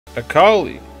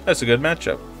Akali. That's a good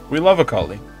matchup. We love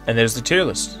Akali. And there's the tier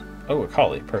list. Oh,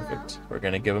 Akali. Perfect. We're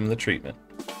going to give him the treatment.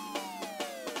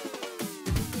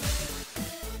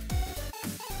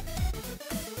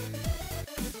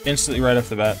 Instantly right off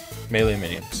the bat, melee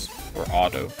minions. Or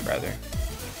auto, rather.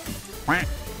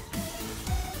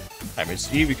 I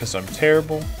miss E because I'm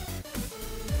terrible.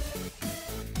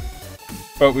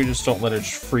 But we just don't let it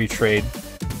free trade.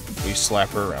 We slap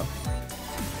her around.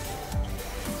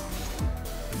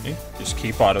 Okay, just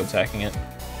keep auto attacking it.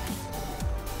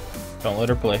 Don't let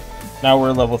her play. Now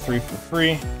we're level 3 for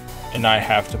free, and I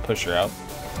have to push her out.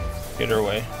 Get her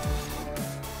away.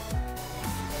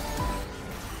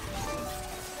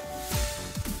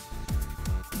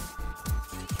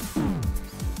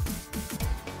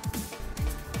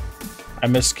 I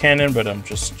missed cannon, but I'm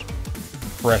just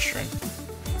pressuring.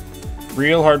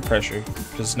 Real hard pressure,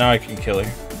 because now I can kill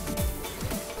her.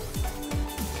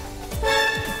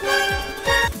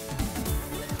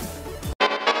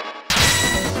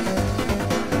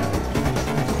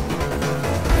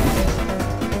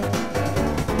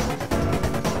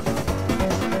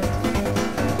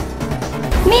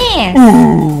 Man!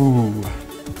 Ooh!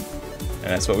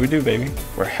 And that's what we do, baby.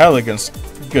 We're hella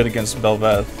good against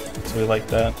Bel'Veth. So we like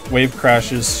that. Wave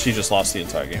crashes, she just lost the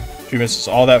entire game. She misses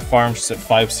all that farm, she's at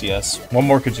 5 CS. What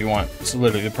more could you want? It's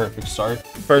literally the perfect start.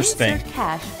 First thing,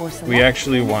 we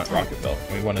actually want Rocket Belt.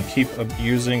 We want to keep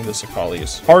abusing this Akali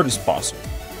as hard as possible.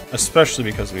 Especially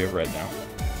because we have red now.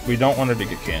 We don't want her to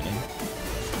get cannon.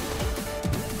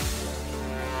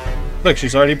 Look,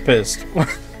 she's already pissed.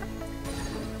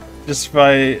 Just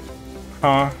by...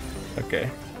 Huh? Okay.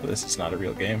 Well, this is not a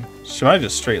real game. She might have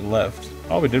just straight left.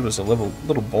 All we did was a little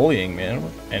bullying, man.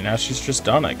 And now she's just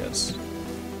done, I guess.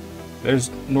 There's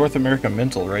North America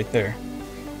mental right there.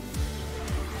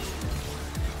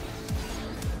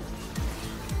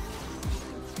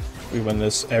 We win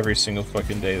this every single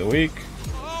fucking day of the week.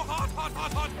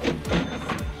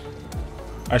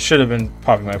 I should have been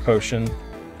popping my potion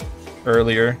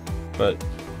earlier, but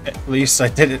at least I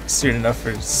did it soon enough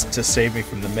to save me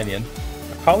from the minion.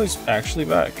 Akali's actually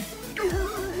back.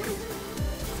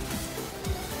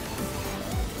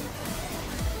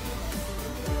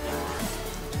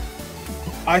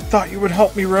 I thought you would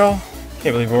help me, Rel.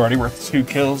 Can't believe we're already worth 2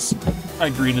 kills. I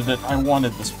greeted it. I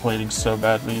wanted this plating so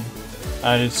badly.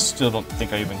 I still don't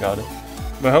think I even got it.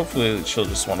 But hopefully she'll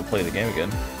just want to play the game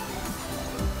again.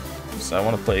 So I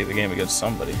want to play the game against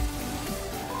somebody.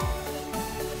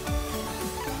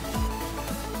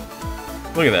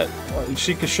 Look at that.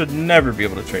 She should never be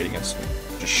able to trade against me.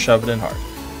 Just shove it in hard.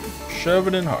 Shove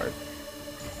it in hard.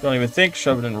 Don't even think,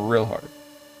 shove it in real hard.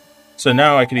 So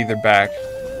now I can either back...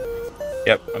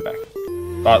 Yep, I'm back.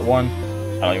 Bot 1.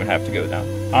 I don't even have to go down.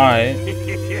 I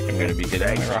am going to be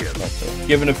getting my rocket belt though.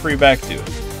 Giving a free back to it.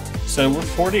 So we're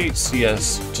 48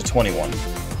 CS to 21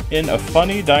 in a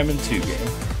funny Diamond 2 game.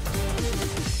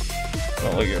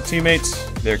 Don't look at your teammates.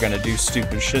 They're going to do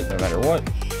stupid shit no matter what.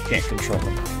 Can't control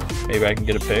them. Maybe I can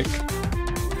get a pick.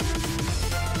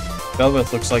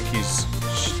 Bel'Veth looks like he's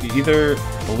either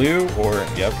blue or...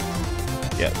 Yep.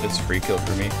 Yeah, it's a free kill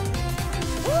for me.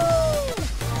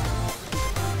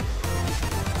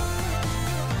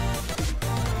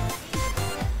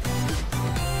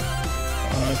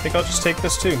 I think I'll just take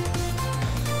this too.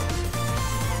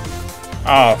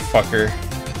 Oh, fucker.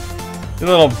 You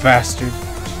little bastard.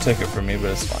 She took it from me, but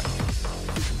it's fine.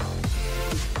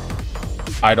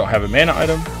 I don't have a mana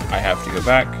item. I have to go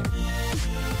back.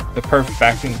 The perfect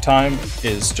backing time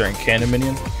is during cannon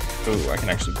minion. Ooh, I can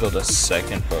actually build a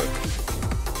second hook.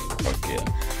 Fuck yeah.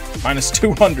 Minus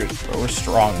 200. But we're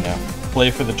strong now. Play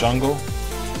for the jungle.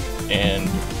 And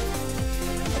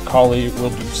Akali will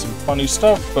do some funny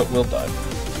stuff, but we'll die.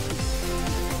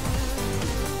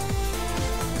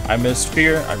 I miss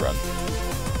fear, I run.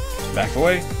 Back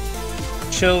away.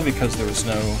 Chill because there was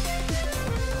no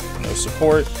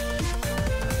support.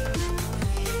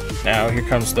 Now here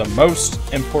comes the most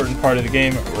important part of the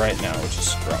game right now, which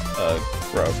is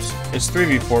grubs. It's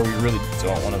 3v4, we really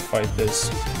don't want to fight this.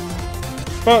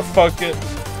 But fuck it.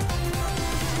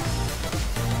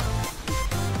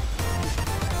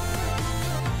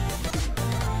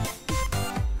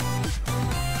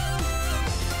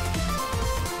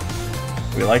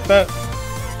 We like that?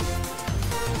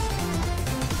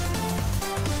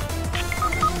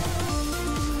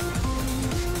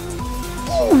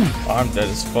 Oh, I'm dead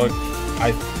as fuck.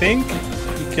 I think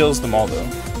he kills them all though.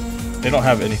 They don't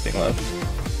have anything left.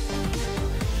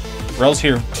 Rel's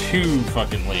here too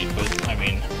fucking late, but I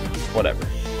mean, whatever.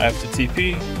 I have to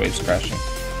TP, waves crashing.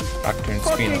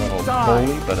 Nocturne's being a little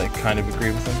bully, but I kind of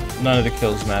agree with him. None of the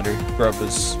kills matter. Grub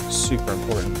is super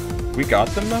important. We got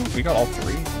them though? We got all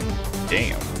 3?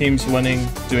 Damn. Team's winning,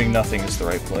 doing nothing is the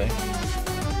right play.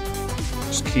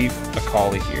 Just keep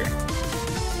Akali here.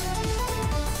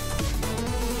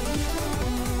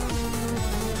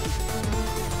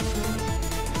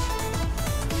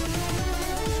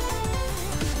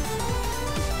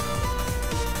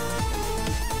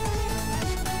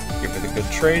 Give her the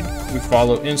good trade. We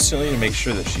follow instantly to make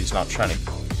sure that she's not trying to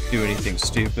do anything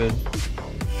stupid.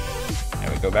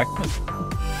 And we go back in.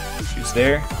 She's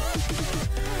there.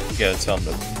 You gotta tell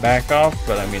them to back off,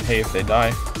 but I mean, hey, if they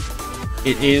die,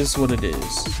 it is what it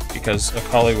is. Because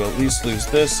Akali will at least lose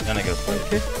this, and I gotta play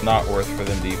it. Not worth for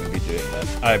them to even be doing that.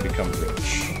 I become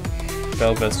rich.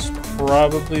 Velvet's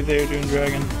probably there doing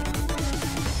dragon.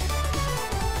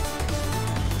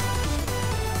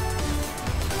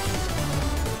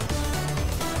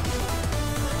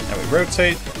 And we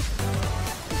rotate.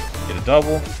 Get a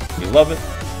double. We love it.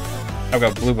 I've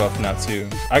got blue buff now too.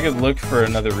 I could look for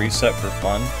another reset for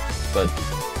fun, but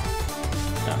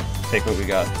no, take what we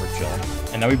got. We're chilling.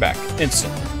 And now we back.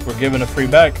 Instantly. We're given a free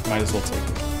back. Might as well take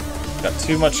it. Got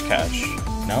too much cash.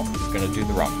 No, we're gonna do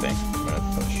the wrong thing. I'm gonna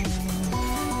push.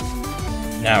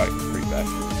 Now I can free back.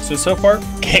 So far,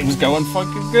 game's going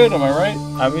fucking good, am I right?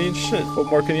 I mean, shit. What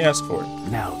more can you ask for?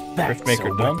 Now that's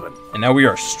Riftmaker done. And now we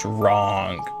are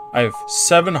strong. I have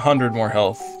 700 more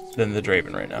health than the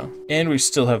Draven right now. And we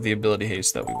still have the ability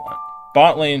haste that we want.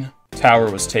 Bot lane, tower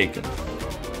was taken.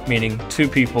 Meaning 2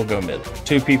 people go mid.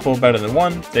 2 people better than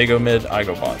 1, they go mid, I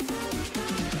go bot.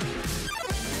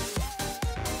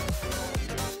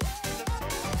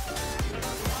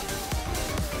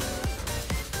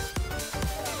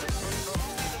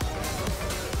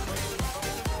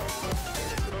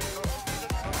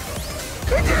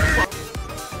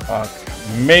 Fuck.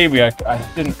 Maybe I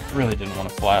really didn't want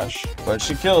to flash. But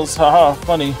she kills, haha,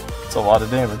 funny. It's a lot of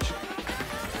damage.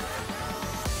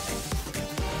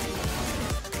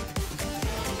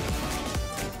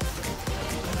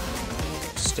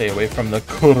 Stay away from the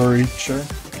creature.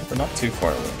 We're not too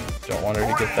far away. Don't want her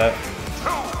to get that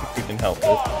if we can help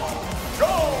it.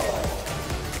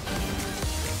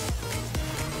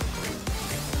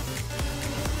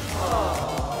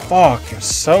 Fuck, you're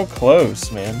so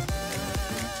close, man.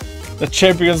 The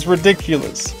champion's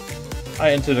ridiculous.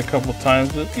 I entered a couple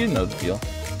times, but you know the deal.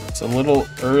 It's a little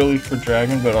early for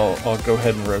dragon, but I'll go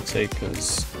ahead and rotate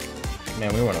because,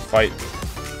 man, we want to fight.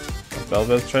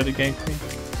 Velvet tried to gank me.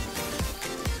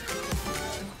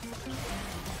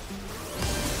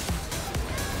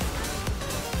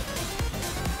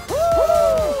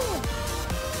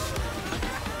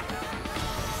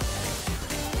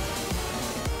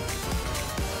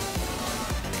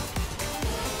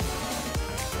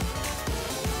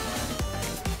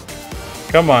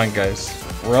 Come on, guys.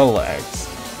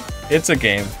 Relax. It's a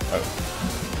game. Oh.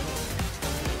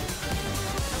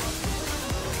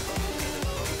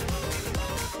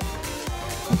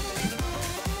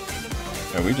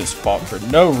 No, we just fought for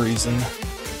no reason.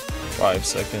 5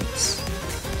 seconds.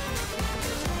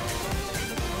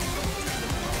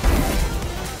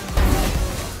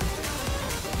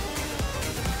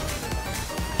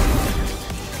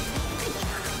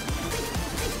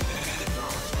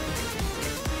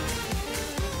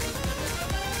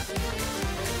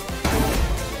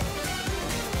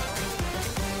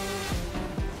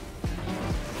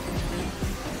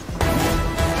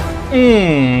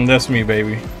 That's me,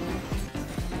 baby.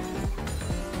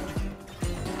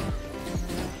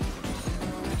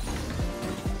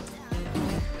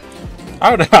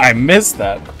 How did I miss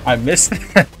that? I missed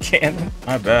that cannon.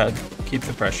 My bad. Keep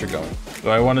the pressure going. Do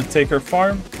I want to take her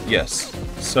farm? Yes.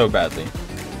 So badly.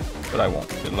 But I won't.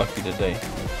 Get lucky today.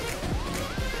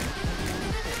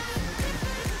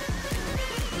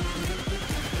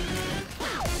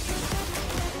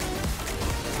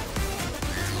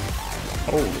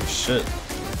 Holy shit.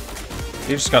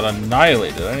 He just got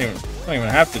annihilated. I don't even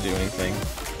have to do anything.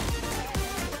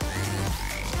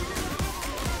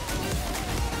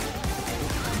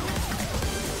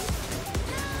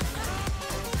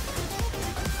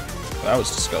 That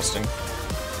was disgusting.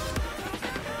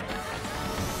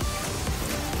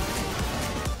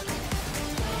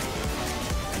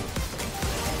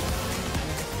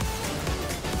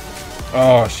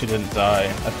 Oh, she didn't die.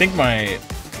 I think my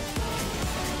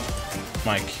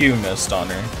Q missed on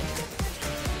her.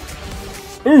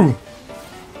 Ooh!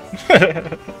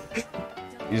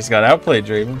 You just got outplayed,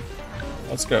 Draven.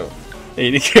 Let's go.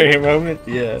 80 carry moment?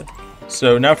 Yeah.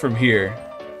 So now from here,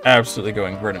 absolutely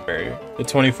going Verdant Barrier. The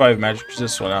 25 magic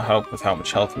resist will now help with how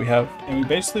much health we have. And we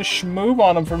basically shmove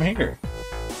on them from here.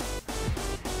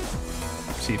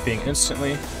 TPing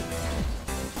instantly.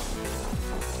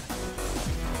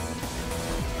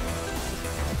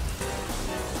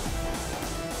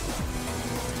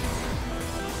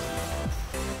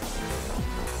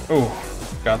 Oh,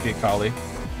 got the akali.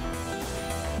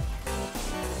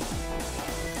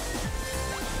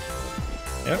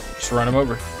 Yep, just run him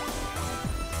over.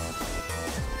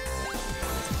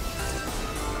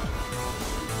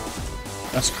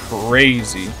 That's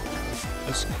crazy.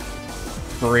 That's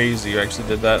crazy you actually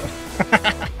did that.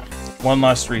 One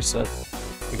last reset.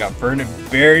 We got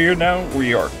Verdant Barrier now.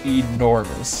 We are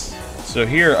enormous. So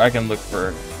here I can look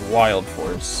for Wild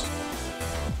Force.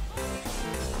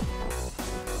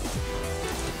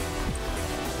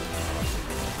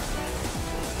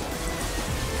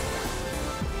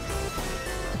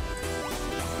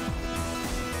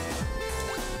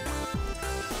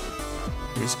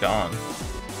 He's gone.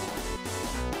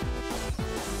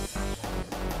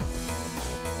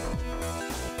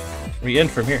 We end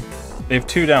from here. They have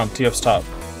 2 down, TF's top.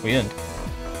 We end.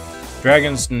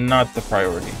 Dragon's not the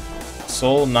priority.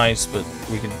 Soul, nice, but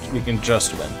we can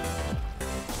just win.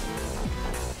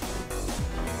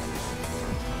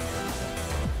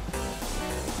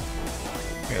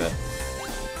 Look at that.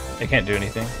 They can't do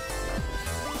anything.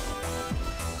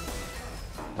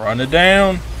 Run it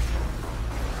down.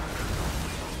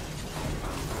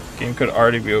 Game could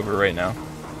already be over right now.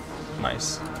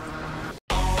 Nice.